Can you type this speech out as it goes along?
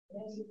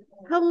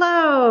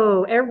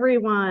Hello,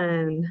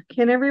 everyone.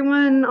 Can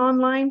everyone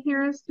online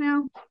hear us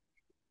now?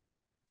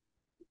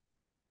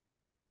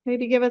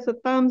 Maybe give us a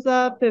thumbs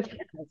up if,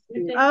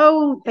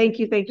 oh, thank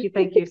you, thank you,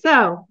 thank you.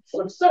 So,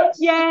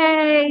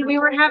 yay, we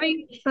were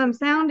having some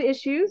sound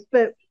issues,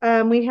 but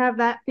we have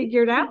that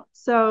figured out.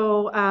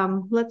 So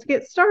let's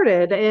get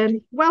started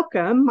and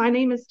welcome. My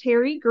name is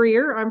Terry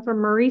Greer. I'm from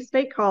Murray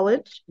State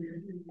College,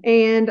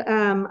 and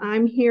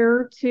I'm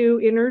here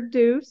to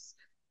introduce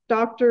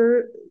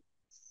Dr.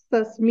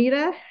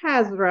 Susmita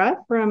Hazra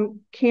from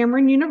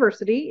Cameron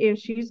University, and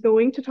she's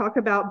going to talk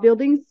about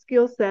building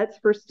skill sets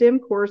for STEM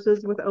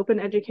courses with open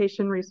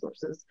education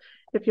resources.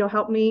 If you'll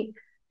help me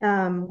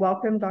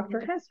welcome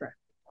Dr. Hazra.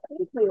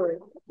 Thank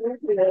you.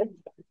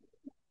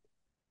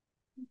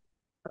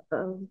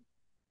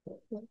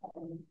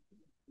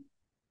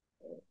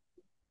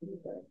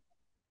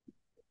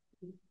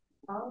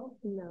 Oh,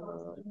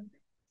 no.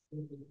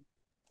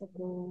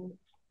 Okay.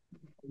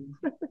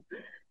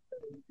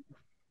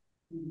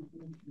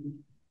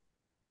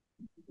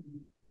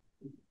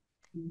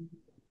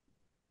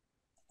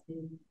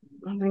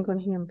 I'm going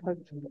to unplug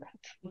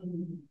that.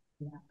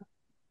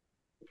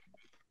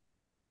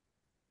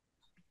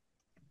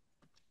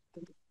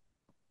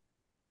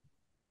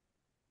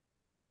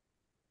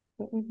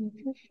 But we need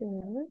to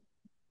share.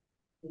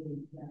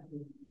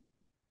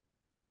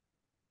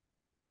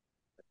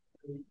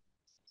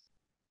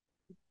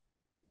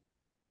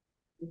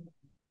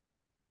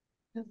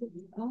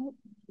 Oh,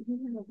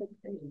 yeah, but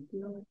it's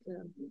not.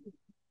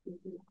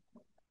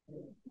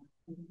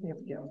 There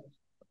we go.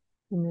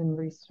 And then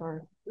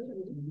restart.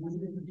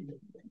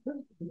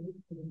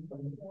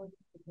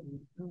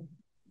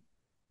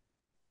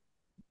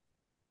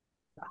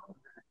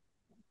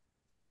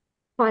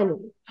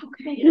 Finally.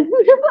 Okay.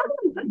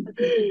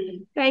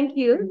 Thank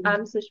you.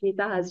 I'm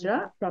Susmita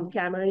Hazra from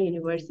Cameron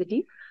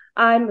University.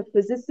 I'm a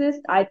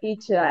physicist. I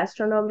teach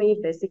astronomy,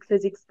 basic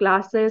physics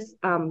classes,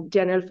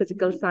 general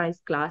physical science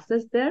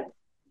classes there.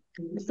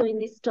 So in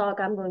this talk,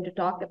 I'm going to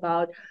talk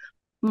about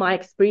my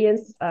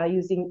experience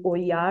using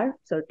OER,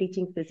 so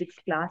teaching physics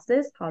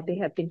classes, how they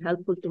have been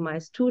helpful to my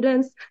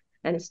students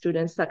and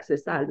student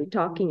success I'll be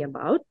talking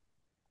about.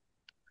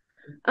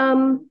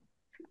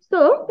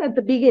 So at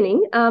the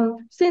beginning,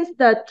 since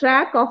the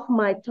track of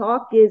my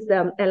talk is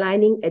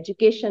aligning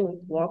education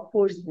with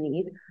workforce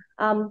need,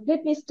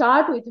 let me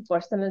start with a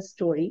personal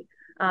story.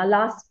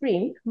 Last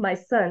spring, my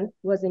son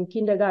was in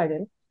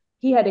kindergarten.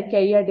 He had a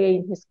career day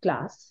in his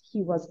class.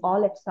 He was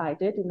all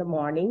excited in the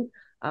morning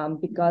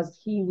because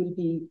he will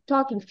be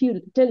telling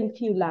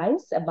few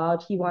lines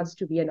about he wants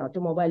to be an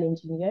automobile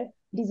engineer,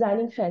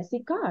 designing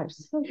fancy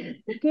cars.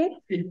 Okay,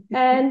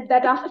 and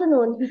that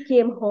afternoon he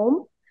came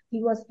home.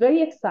 He was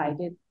very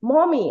excited.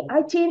 Mommy,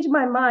 I changed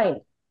my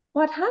mind.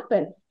 What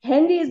happened?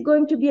 Henry is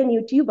going to be a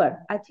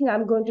YouTuber. I think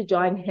I'm going to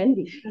join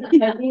Henry.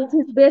 Henry is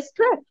his best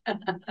friend.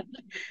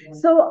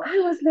 So I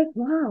was like,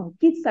 wow,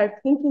 kids are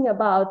thinking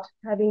about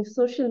having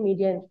social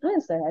media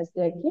influencer as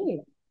their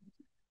career.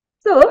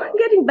 So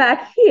getting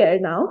back here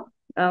now,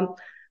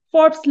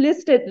 Forbes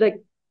listed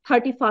like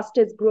 30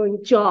 fastest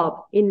growing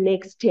job in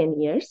next 10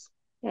 years.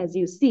 As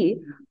you see,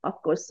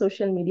 of course,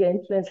 social media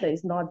influencer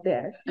is not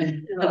there.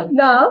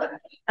 Now,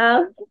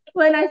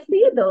 when I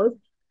see those,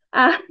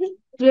 uh,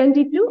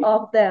 22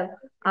 of them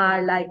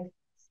are like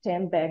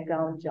STEM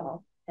background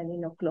job. And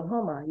in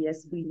Oklahoma,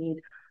 yes, we need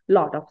a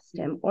lot of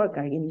STEM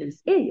worker in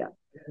this area.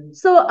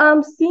 So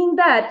seeing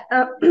that,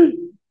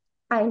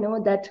 I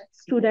know that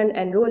students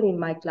enroll in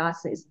my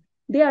classes,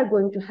 they are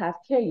going to have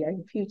career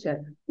in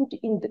future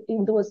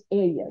in those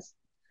areas.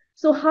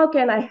 So how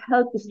can I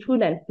help the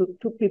student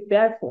to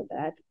prepare for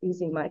that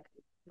using my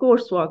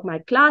coursework, my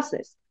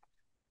classes?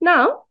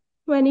 Now,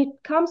 when it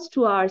comes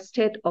to our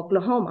state,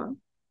 Oklahoma,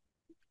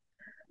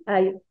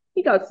 I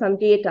pick out some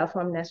data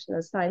from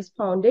National Science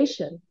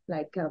Foundation.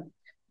 Like,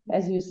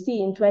 as you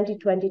see, in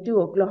 2022,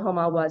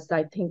 Oklahoma was,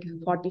 I think,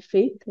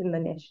 45th in the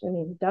nation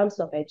in terms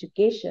of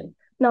education.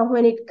 Now,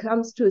 when it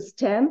comes to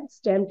STEM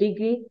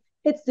degree,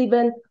 it's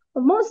even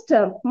almost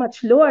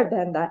much lower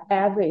than the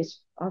average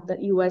of the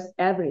US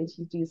average.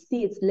 As you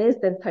see, it's less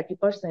than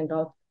 30%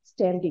 of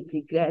STEM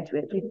degree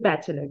graduate with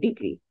bachelor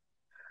degree.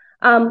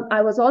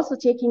 I was also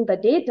checking the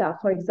data,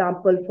 for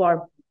example,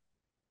 for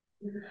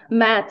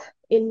math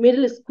in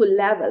middle school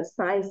level,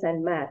 science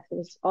and math,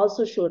 is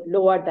also showed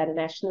lower than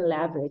national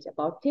average,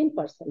 about 10%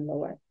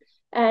 lower.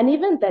 And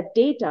even that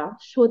data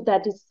showed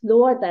that it's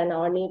lower than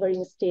our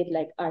neighboring state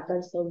like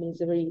Arkansas,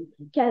 Missouri,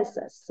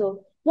 Kansas.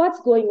 So what's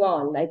going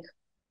on? Like,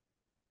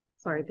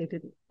 sorry, they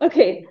didn't.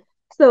 Okay,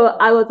 so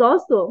I was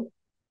also,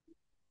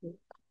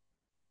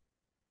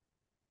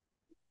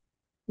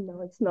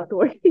 no, it's not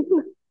working.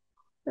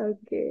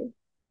 Okay,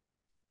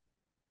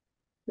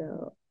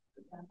 no.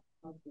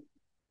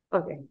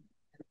 Okay.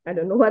 I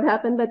don't know what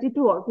happened, but it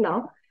worked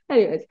now.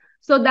 Anyways,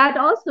 so that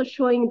also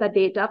showing the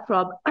data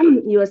from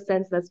US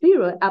Census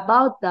Bureau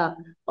about the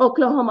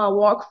Oklahoma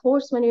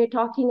workforce when you're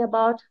talking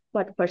about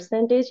what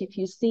percentage, if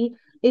you see,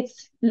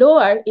 it's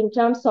lower in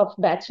terms of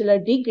bachelor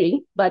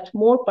degree, but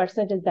more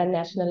percentage than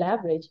national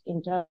average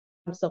in terms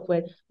of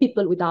where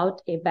people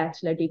without a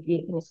bachelor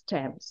degree in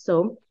STEM,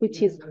 so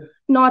which is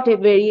not a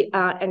very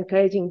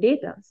encouraging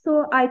data.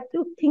 So I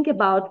do think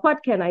about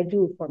what can I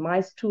do for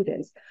my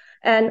students,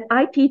 and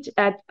I teach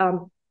at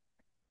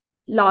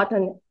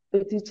Lawton,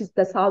 which is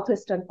the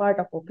southwestern part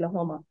of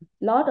Oklahoma.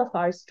 A lot of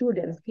our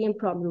students came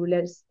from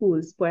rural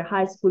schools where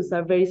high schools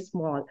are very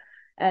small,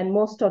 and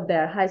most of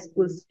their high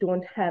schools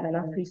don't have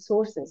enough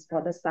resources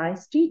for the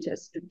science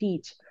teachers to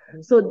teach.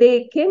 So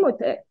they came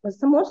with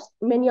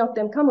many of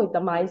them come with the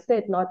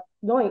mindset not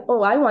knowing,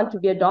 oh, I want to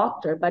be a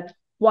doctor, but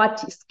what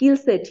skill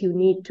set you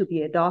need to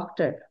be a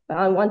doctor?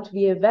 I want to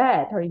be a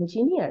vet or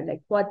engineer.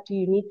 Like, what do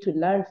you need to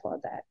learn for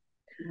that?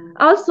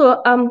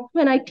 Also,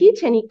 when I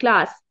teach any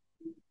class,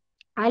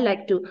 I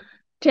like to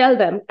tell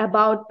them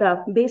about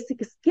the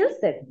basic skill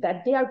set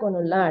that they are going to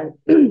learn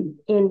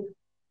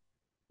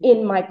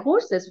in my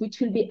courses, which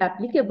will be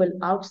applicable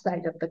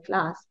outside of the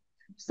class.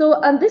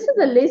 So this is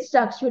a list,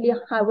 actually.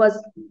 I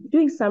was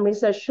doing some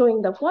research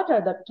showing that what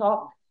are the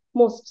top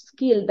most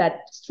skill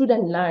that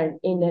students learn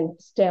in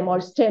a STEM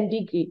or STEM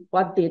degree,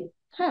 what they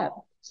have.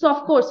 So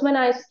of course, when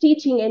I was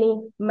teaching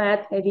any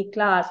math heavy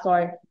class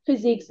or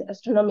physics,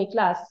 astronomy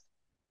class,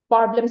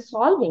 problem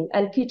solving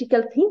and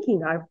critical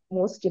thinking are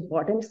most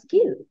important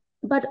skill.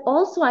 But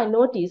also I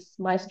notice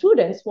my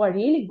students who are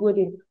really good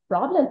in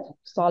problem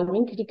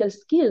solving, critical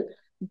skill,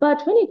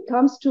 but when it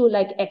comes to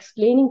like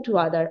explaining to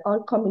other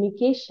or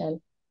communication,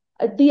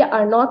 they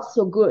are not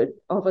so good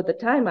over the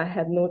time. I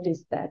have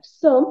noticed that.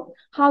 So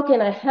how can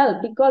I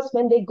help? Because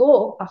when they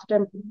go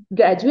after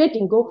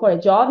graduating, go for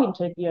a job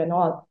interview and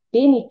all,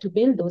 they need to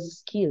build those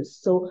skills.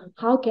 So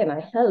how can I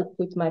help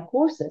with my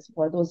courses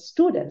for those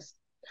students?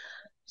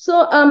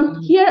 So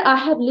here I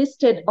have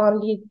listed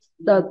only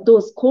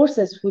those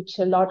courses which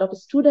a lot of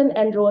student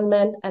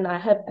enrollment, and I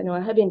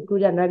have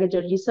included an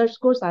undergraduate research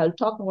course. I'll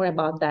talk more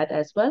about that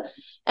as well,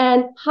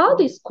 and how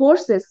these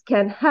courses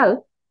can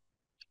help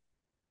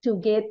to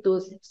get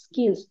those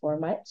skills for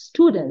my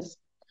students.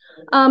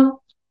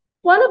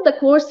 One of the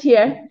course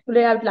here,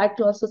 today I would like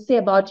to also say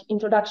about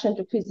Introduction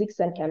to Physics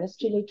and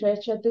Chemistry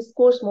Literature. This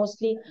course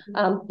mostly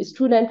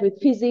student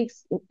with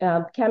physics,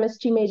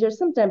 chemistry major,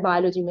 sometimes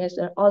biology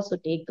major also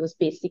take those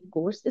basic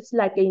course. It's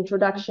like an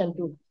introduction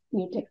to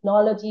new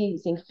technology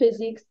using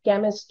physics,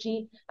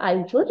 chemistry. I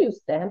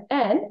introduce them,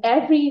 and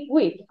every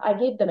week I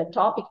give them a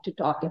topic to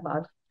talk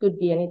about. Could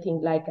be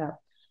anything like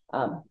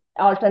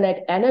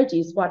alternate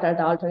energies. What are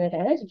the alternate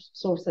energy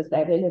sources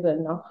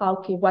available now?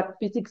 What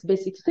basic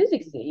physics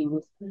they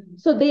use?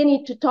 So they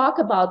need to talk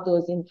about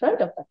those in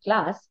front of the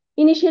class.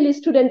 Initially,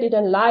 students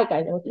didn't like,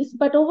 I noticed,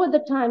 but over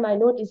the time, I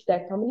noticed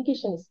that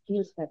communication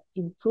skills have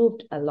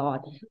improved a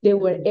lot. They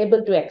were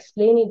able to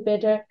explain it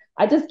better.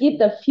 I just give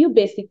them a few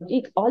basic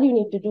tricks. All you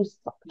need to do is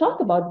talk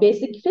about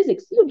basic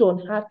physics. You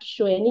don't have to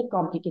show any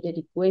complicated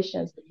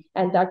equations,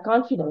 and their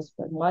confidence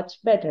was much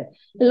better.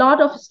 A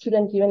lot of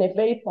students given a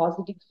very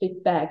positive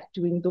feedback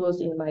doing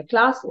those in my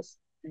classes.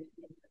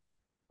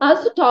 I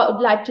also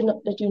would like to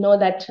let you know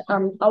that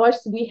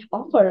we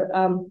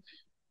offer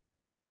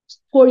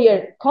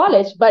four-year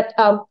college, but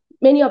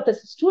many of the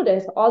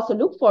students also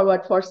look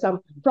forward for some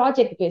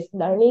project-based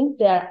learning.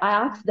 I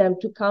ask them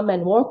to come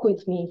and work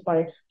with me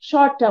for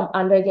short-term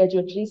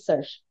undergraduate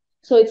research.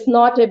 So it's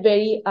not a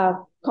very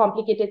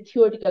complicated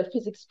theoretical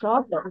physics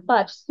problem,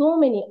 but so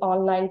many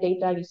online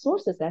data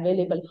resources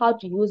available, how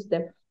to use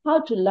them,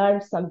 how to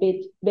learn some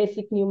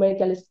basic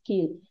numerical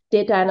skill,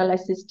 data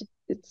analysis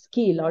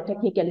skill or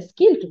technical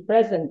skill to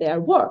present their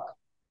work.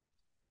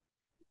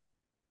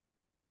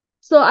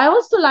 So I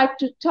also like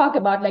to talk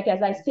about, like,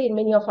 as I said,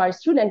 many of our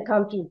students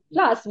come to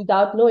class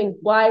without knowing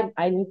why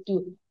I need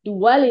to do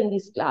well in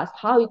this class,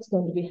 how it's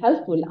going to be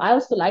helpful. I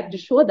also like to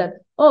show them,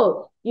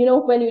 oh, you know,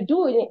 when you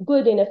do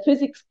good in a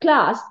physics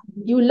class,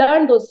 you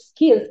learn those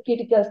skills,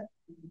 critical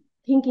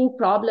thinking,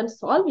 problem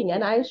solving.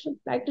 And I should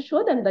like to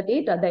show them the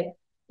data that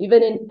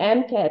even in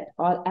MCAT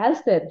or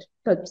LSAT,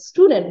 the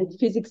student with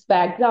physics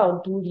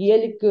background do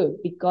really good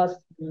because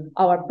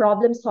our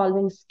problem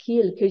solving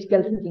skill,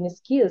 critical thinking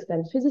skills,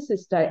 and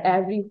physicists are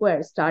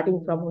everywhere,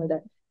 starting from whether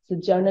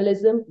it's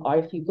journalism or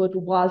if you go to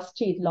Wall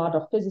Street, a lot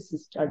of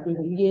physicists are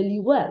doing really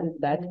well in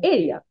that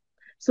area.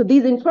 So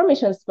these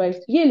informations were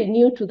really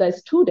new to the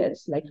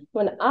students. Like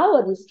when I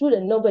was a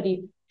student,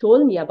 nobody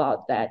told me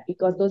about that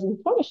because those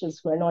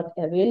informations were not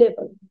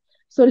available.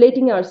 So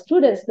letting our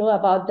students know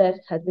about that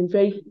has been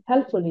very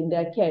helpful in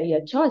their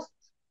career choices.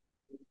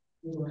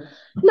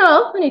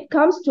 Now, when it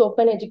comes to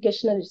open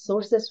educational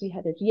resources, we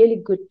had a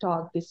really good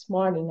talk this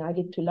morning. I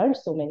get to learn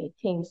so many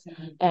things,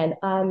 and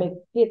I'm a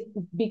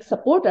big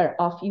supporter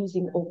of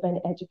using open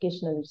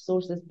educational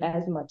resources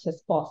as much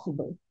as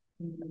possible.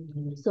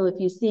 So if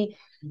you see,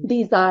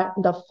 these are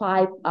the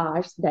 5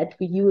 R's that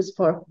we use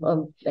for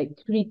like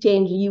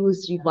retain,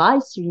 reuse,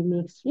 revise,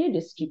 remix,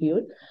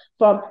 redistribute.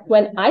 From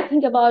when I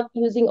think about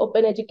using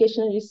open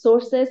educational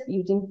resources,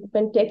 using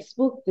open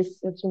textbook, this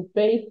has been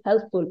very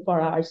helpful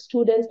for our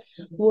students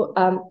who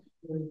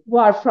who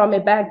are from a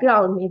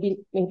background,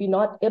 maybe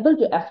not able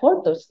to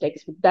afford those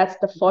textbooks, that's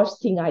the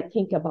first thing I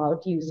think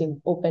about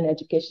using open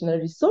educational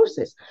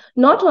resources.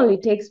 Not only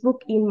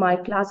textbook, in my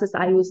classes,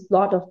 I use a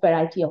lot of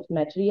variety of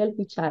material,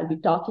 which I'll be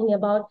talking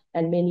about,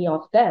 and many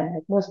of them,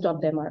 like most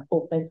of them, are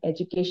open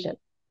education.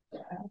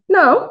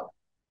 Now,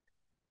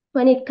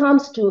 when it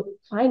comes to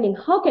finding,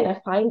 how can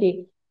I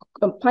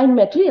find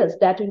materials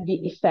that will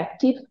be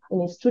effective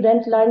in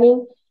student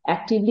learning,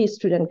 actively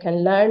student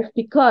can learn,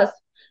 because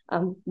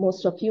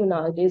most of you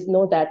nowadays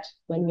know that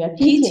when we are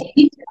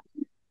teaching.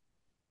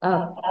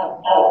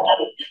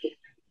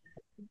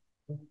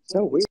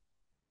 So weird.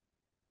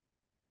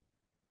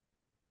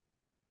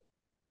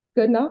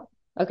 Good now?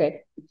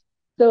 Okay.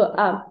 So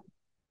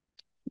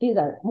these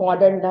are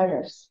modern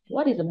learners.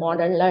 What is a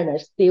modern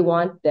learners? They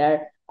want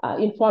their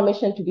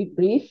information to be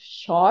brief,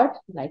 short,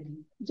 like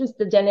just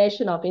the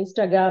generation of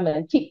Instagram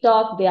and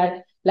TikTok. They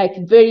are like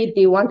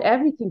they want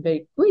everything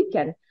very quick.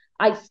 And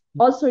I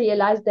also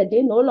realized that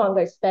they no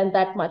longer spend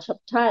that much of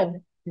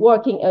time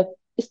working,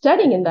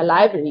 studying in the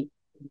library.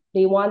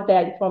 They want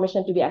their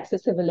information to be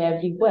accessible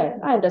everywhere.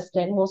 I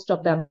understand most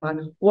of them are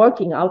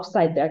working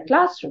outside their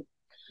classroom.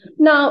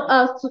 Now,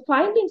 so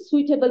finding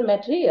suitable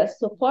materials.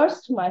 So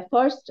my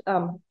first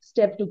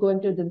step to go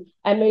into the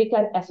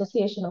American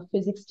Association of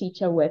Physics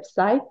Teacher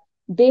website.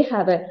 They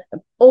have an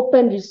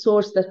open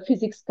resource, the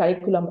physics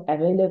curriculum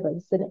available.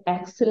 It's an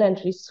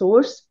excellent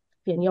resource.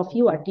 If any of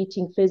you are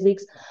teaching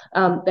physics,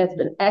 that's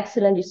an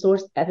excellent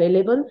resource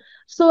available.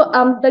 So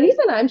the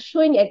reason I'm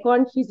showing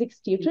Acorn Physics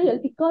tutorial,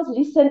 because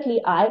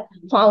recently I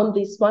found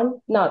this one.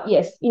 Now,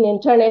 yes, in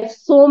internet,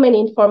 so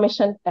many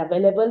information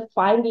available.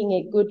 Finding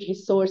a good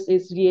resource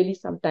is really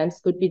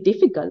sometimes could be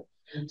difficult.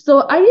 So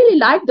I really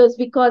like those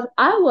because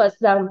I was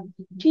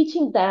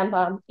teaching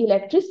them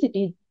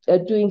electricity,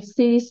 doing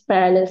series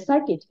parallel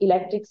circuit,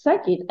 electric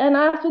circuit. And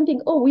I often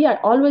think, oh, we are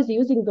always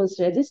using those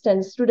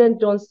resistance. Students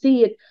don't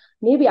see it.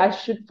 Maybe I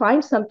should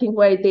find something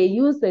where they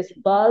use this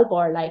bulb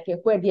or like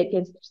where they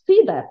can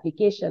see the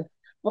application.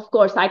 Of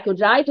course, I could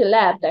write a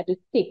lab that would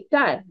take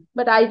time,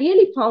 but I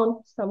really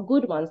found some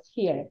good ones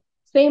here.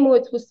 Same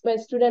with my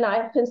student,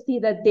 I often see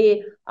that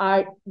they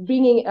are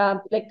bringing,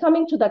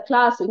 coming to the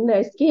class in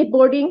their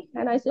skateboarding.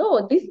 And I say,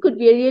 oh, this could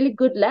be a really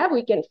good lab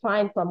we can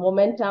find for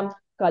momentum,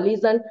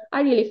 collision.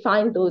 I really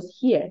find those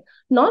here.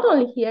 Not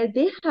only here,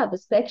 they have a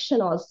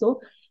section also,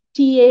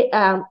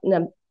 TA,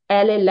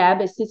 LA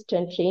lab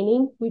assistant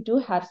training. We do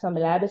have some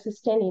lab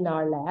assistant in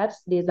our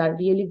labs. These are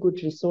really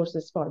good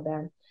resources for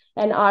them.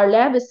 And our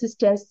lab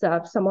assistants,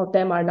 some of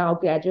them are now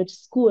graduate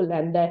school,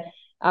 and they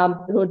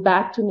wrote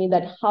back to me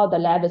that how the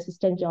lab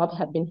assistant job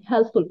have been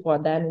helpful for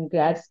them in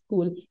grad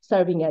school,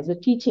 serving as a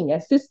teaching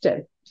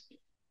assistant.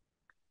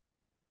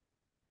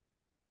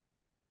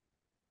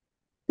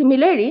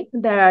 Similarly,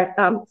 there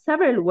are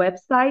several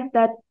websites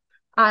that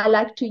I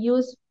like to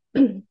use.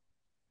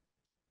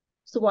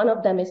 So one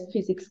of them is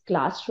Physics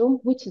Classroom,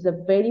 which is a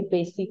very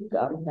basic,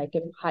 like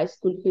a high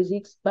school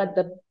physics. But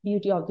the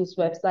beauty of this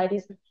website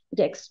is it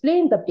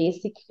explains the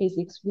basic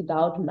physics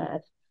without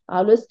math. I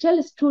always tell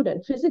a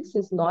student, physics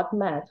is not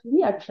math.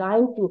 We are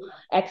trying to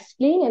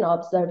explain an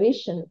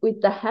observation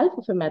with the help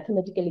of a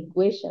mathematical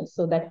equation,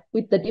 so that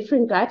with the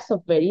different types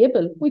of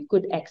variable, we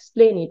could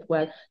explain it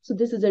well. So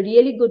this is a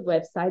really good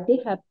website.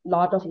 They have a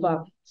lot of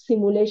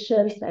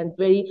simulations and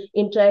very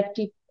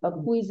interactive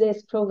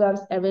quizzes, programs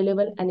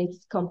available, and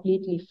it's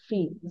completely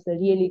free. It's a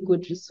really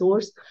good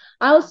resource.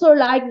 I also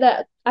like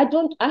that. I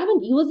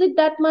haven't used it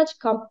that much.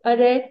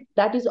 Compare,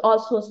 that is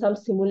also some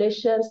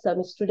simulations.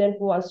 Some student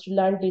who wants to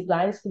learn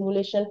design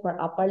simulation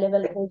for upper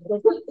level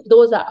courses.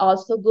 Those are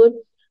also good.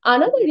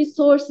 Another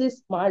resource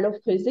is Marlowe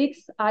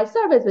Physics. I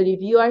serve as a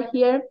reviewer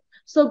here.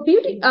 So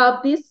beauty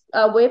of this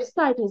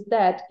website is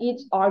that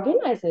it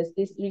organizes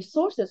these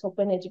resources,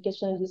 open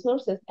educational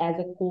resources, as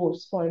a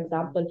course. For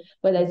example,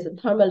 whether it's a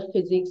thermal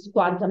physics,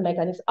 quantum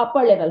mechanics, upper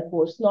level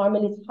course.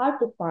 Normally, it's hard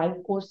to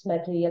find course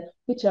material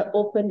which are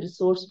open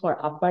resource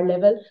for upper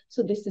level.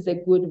 So this is a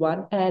good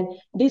one. And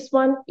this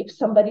one, if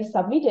somebody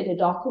submitted a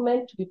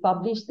document to be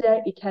published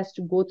there, it has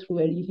to go through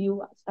a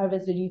review. Serve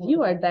as a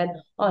reviewer,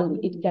 then only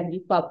it can be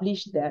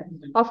published there.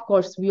 Of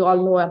course, we all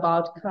know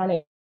about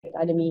Khan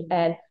Academy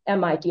and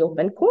MIT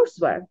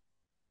OpenCourseWare.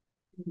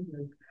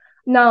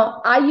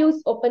 Now, I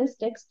use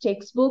OpenText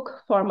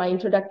textbook for my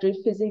introductory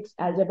physics,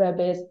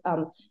 algebra-based,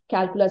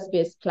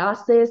 calculus-based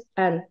classes.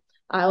 And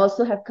I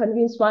also have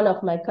convinced one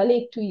of my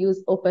colleagues to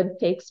use open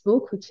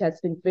textbook, which has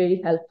been very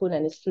helpful,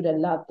 and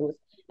students love those.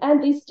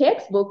 And this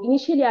textbook,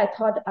 initially I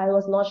thought I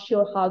was not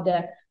sure how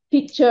the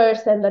pictures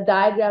and the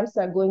diagrams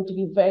are going to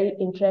be very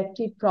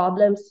interactive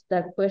problems.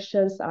 The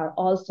questions are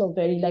also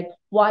very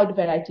wide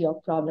variety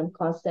of problem,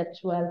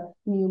 conceptual,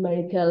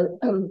 numerical,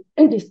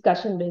 and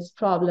discussion-based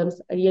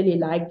problems. I really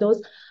like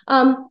those.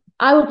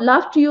 I would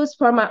love to use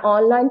for my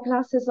online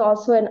classes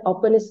also an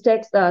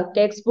OpenText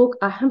textbook.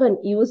 I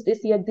haven't used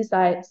this yet. This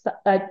I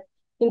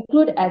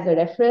include as a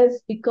reference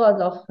because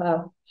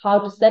of how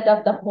to set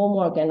up the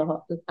homework, and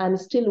I'm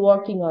still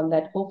working on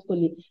that.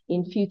 Hopefully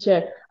in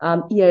future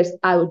years,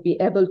 I would be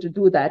able to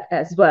do that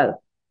as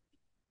well.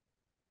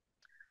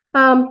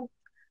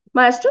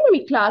 My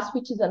astronomy class,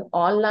 which is an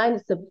online,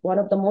 is one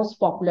of the most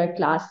popular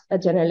class, a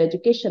general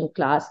education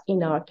class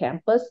in our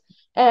campus.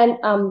 And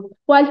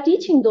while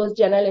teaching those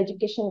general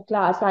education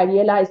class, I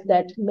realized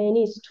that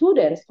many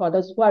students, for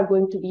those who are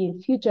going to be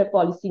in future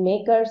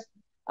policymakers,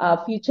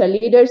 future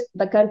leaders,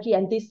 the country,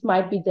 and this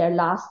might be their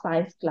last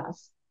science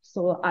class.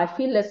 So I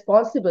feel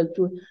responsible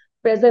to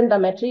present the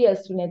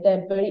materials in a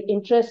very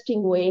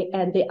interesting way,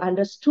 and they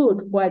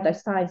understood where the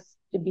science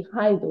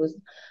behind those.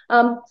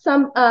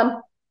 Some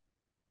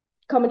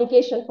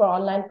communication for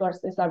online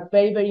courses are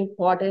very, very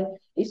important.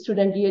 The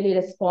students really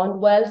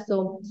respond well.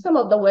 So some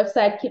of the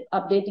website keep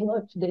updating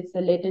on today's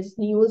the latest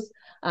news.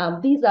 I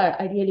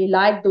really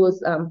like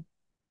those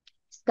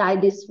sky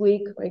this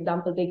week. For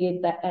example, they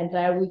get the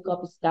entire week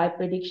of sky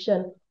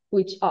prediction,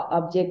 which are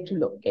object to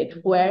locate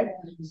where.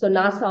 So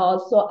NASA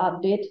also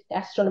update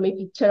astronomy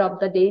picture of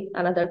the day.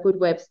 Another good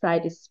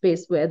website is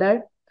Space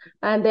Weather.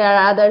 And there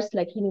are others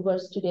like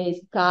Universe Today,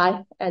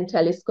 Sky, and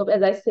Telescope.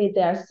 As I say,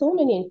 there are so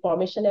many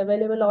information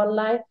available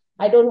online.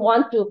 I don't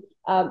want to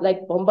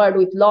like bombard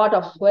with lot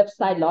of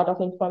website, lot of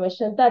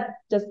information. That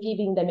just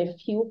giving them a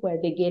few where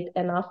they get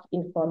enough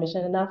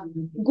information, enough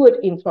good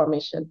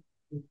information.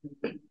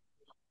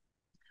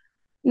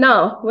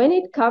 Now, when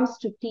it comes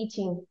to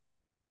teaching,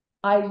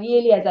 I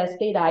really, as I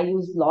said, I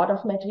use a lot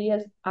of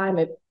materials.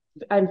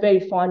 I'm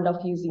very fond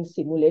of using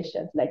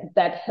simulations. Like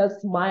that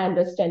helps my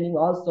understanding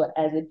also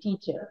as a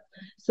teacher.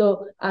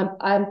 So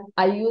I've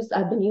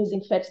been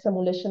using PhET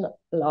simulation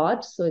a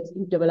lot. So it's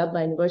been developed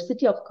by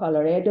University of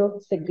Colorado.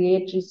 It's a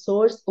great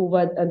resource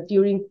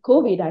during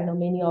COVID. I know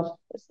many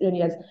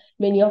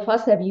of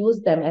us have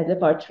used them as a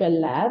virtual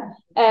lab.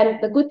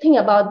 And the good thing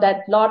about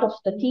that, a lot of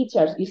the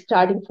teachers is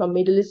starting from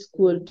middle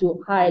school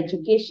to higher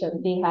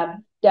education. They have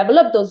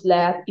developed those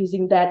labs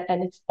using that,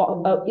 and it's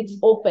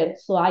open,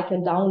 so I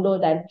can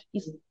download and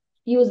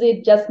use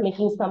it, just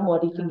making some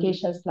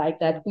modifications like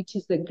that, which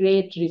is a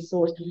great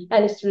resource,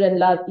 and students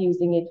love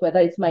using it, whether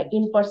it's my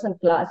in-person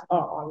class or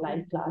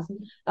online class.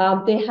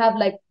 They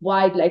have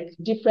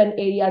different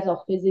areas of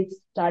physics,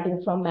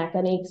 starting from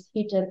mechanics,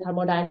 heat and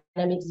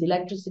thermodynamics,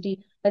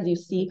 electricity. As you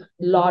see,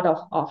 a lot of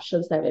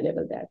options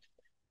available there.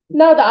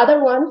 Now, the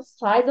other one,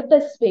 size of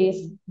the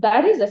space,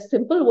 that is a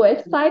simple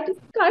website,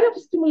 kind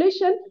of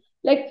stimulation.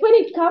 Like when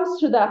it comes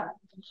to the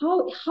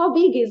how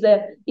big is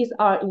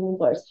our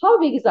universe? How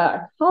big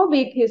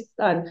is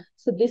sun?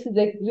 So this is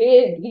a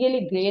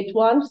really great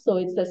one. So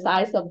it's the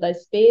size of the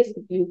space.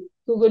 If you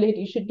Google it,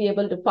 you should be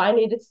able to find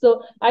it.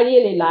 So I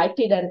really liked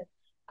it. And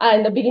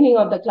in the beginning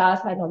of the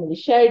class, I normally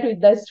share it with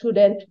the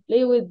student,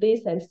 play with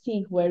this and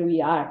see where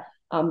we are.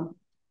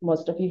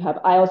 Most of you have.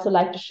 I also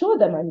like to show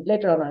them, and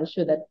later on I'll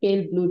show that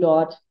pale blue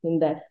dot in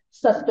the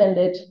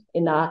suspended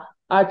in our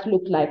Earth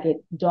look like a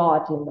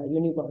dot in the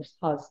universe,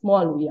 how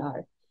small we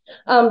are.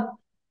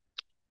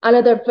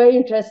 Another very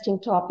interesting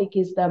topic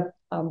is the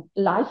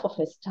life of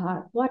a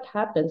star. What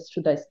happens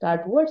to the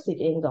star towards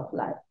the end of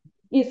life?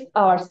 Is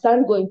our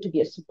sun going to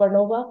be a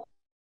supernova?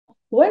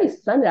 Where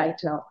is sun right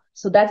now?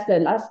 So that's the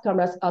Las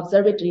Camas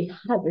Observatory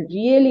have a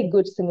really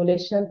good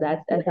simulation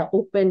that's an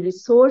open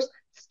resource,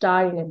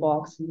 star in a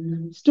box.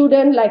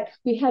 Student, like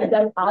we have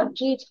done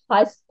outreach,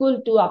 high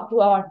school to up to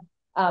our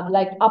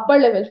upper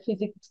level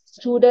physics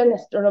student,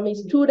 astronomy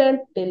student,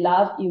 they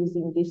love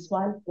using this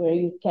one where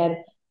you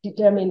can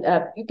determine,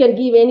 you can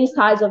give any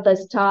size of the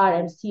star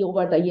and see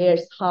over the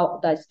years how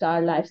the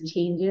star life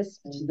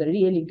changes, which is a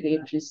really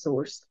great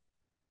resource.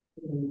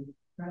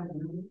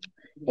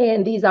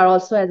 And these are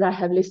also, as I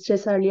have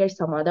listed earlier,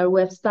 some other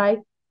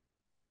websites.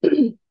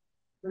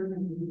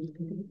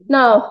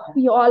 Now,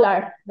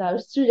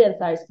 the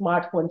students are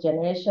smartphone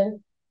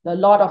generation. A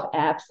lot of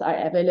apps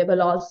are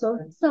available also.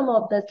 Some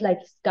of this like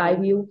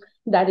Skyview,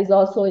 that is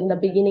also in the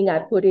beginning, I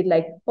put it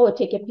like, oh,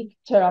 take a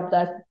picture of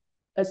the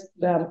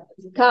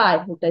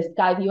sky with the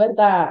Skyview, and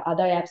there are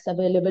other apps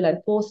available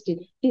and post it.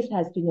 This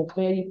has been a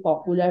very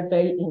popular,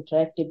 very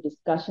interactive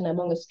discussion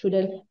among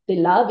students. They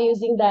love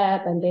using the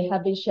app, and they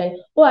have been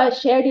sharing. Oh, I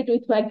shared it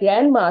with my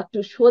grandma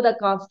to show the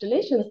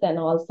constellations, and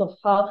also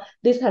how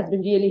this has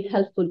been really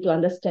helpful to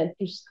understand,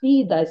 to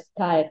see the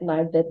sky at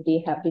night that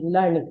they have been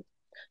learning.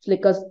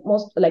 Because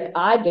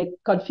I get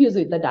confused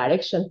with the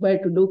direction where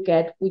to look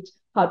at,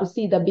 how to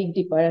see the Big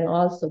Dipper, and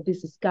also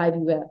this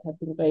Skyview app have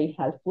been very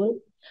helpful.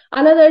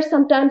 Another,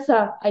 sometimes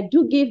I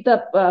do give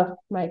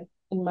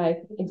in my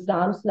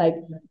exams like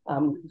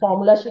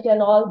formula sheet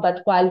and all,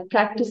 but while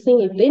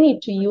practicing, if they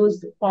need to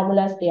use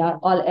formulas, they are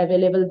all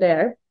available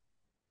there.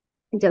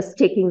 Just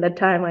taking the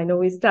time. I know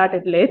we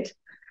started late.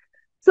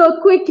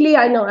 So quickly,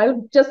 I know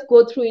I'll just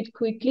go through it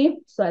quickly.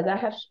 So as I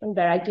have a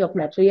variety of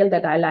material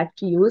that I like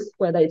to use,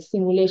 whether it's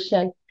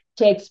simulation,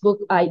 textbook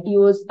I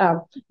use.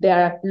 There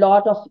are a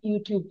lot of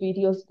YouTube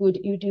videos, good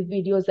YouTube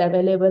videos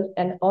available.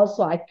 And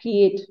also I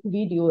create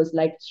videos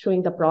like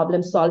showing the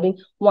problem solving.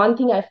 One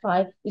thing I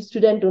find is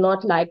students do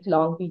not like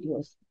long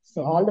videos.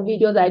 So all the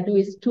videos I do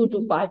is 2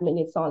 to 5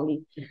 minutes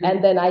only.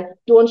 And then I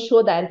don't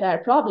show the entire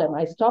problem.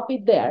 I stop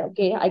it there.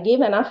 Okay, I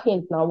gave enough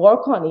hint. Now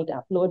work on it,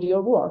 upload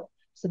your work.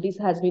 So this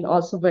has been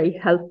also very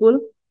helpful.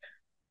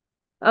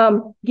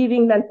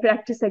 giving them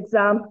practice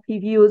exam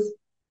reviews.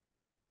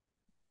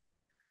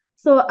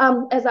 So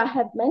as I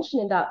have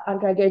mentioned in the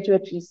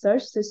undergraduate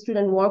research, the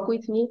student work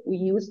with me, we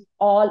use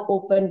all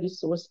open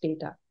resource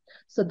data.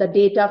 So the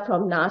data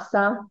from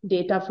NASA,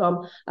 data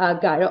from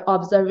Gyro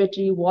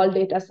Observatory, World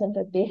Data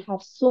Center, they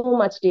have so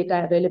much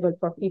data available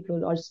for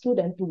people or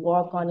students to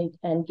work on it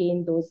and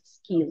gain those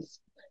skills.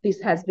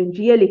 This has been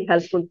really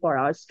helpful for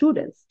our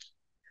students.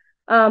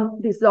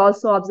 This is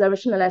also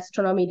observational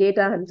astronomy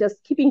data. I'm just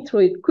skipping through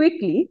it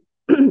quickly.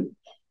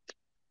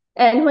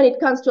 And when it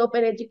comes to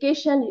open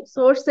education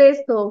resources,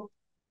 so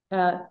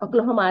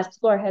Oklahoma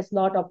OER has a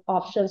lot of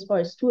options for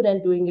a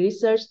student doing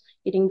research,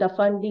 getting the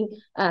funding,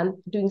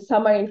 doing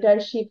summer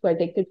internship where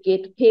they could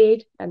get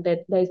paid, and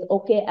that there is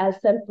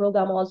OKLSM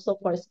program also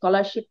for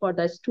scholarship for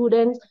the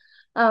students.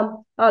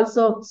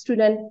 Also,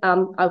 student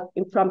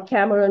from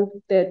Cameroon,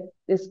 they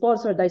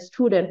sponsor the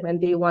student when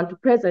they want to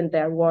present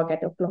their work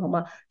at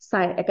Oklahoma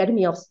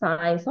Academy of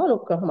Science or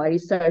Oklahoma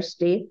Research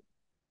Day.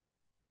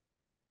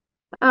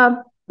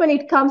 When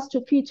it comes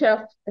to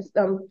future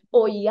of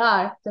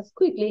OER, just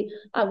quickly,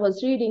 I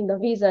was reading the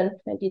Vision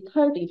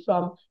 2030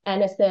 from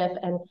NSF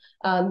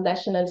and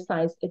National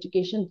Science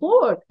Education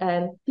Board,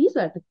 and these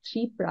are the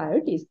 3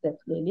 priorities that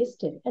they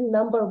listed. And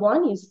number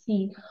 1 is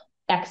the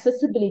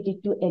accessibility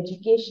to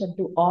education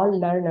to all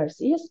learners,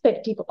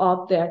 irrespective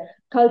of their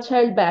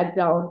cultural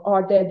background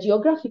or their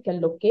geographical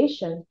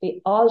location.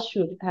 They all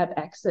should have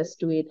access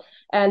to it,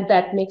 and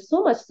that makes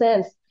so much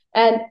sense.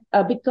 And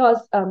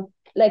because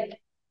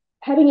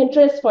having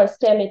interest for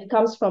STEM, it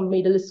comes from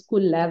middle school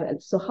level.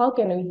 So how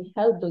can we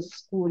help those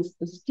schools,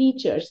 those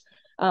teachers?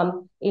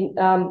 In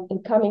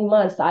coming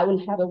months, I will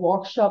have a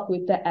workshop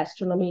with the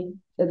astronomy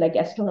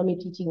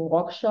teaching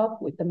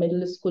workshop with the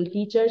middle school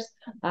teachers.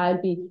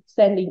 I'll be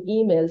sending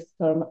emails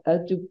from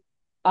to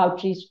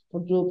outreach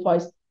group for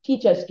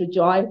teachers to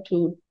join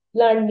to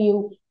learn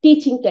new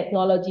teaching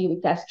technology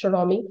with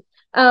astronomy.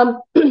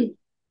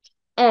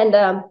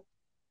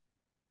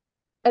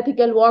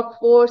 Ethical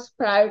workforce,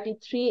 priority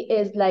 3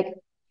 is like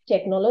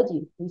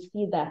technology. We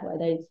see that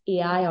whether it's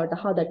AI or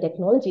how the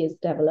technology is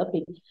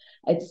developing.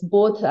 It's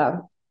both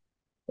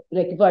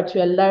like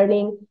virtual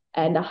learning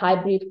and a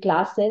hybrid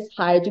classes.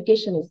 Higher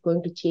education is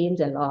going to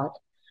change a lot.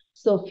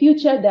 So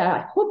future,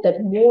 I hope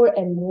that more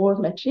and more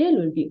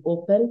material will be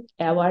open,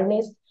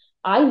 awareness.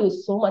 I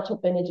use so much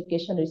open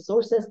education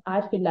resources.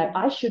 I feel like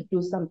I should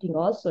do something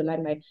also,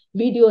 like my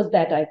videos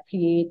that I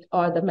create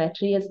or the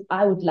materials,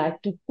 I would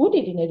like to put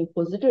it in a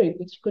repository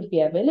which could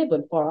be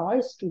available for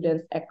our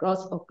students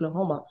across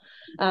Oklahoma.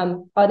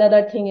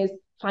 Another thing is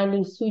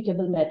finding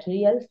suitable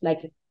materials,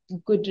 like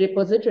good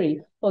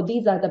repository. So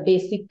these are the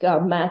basic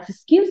math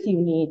skills you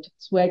need.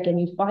 So where can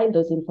you find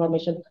those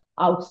information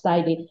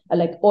outside it?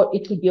 Or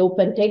it could be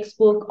open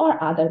textbook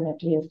or other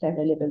materials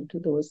available to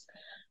those.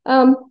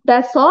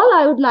 That's all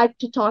I would like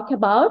to talk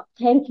about.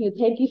 Thank you.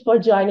 Thank you for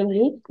joining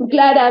me. I'm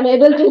glad I'm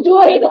able to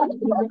do it.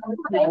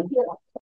 Thank you.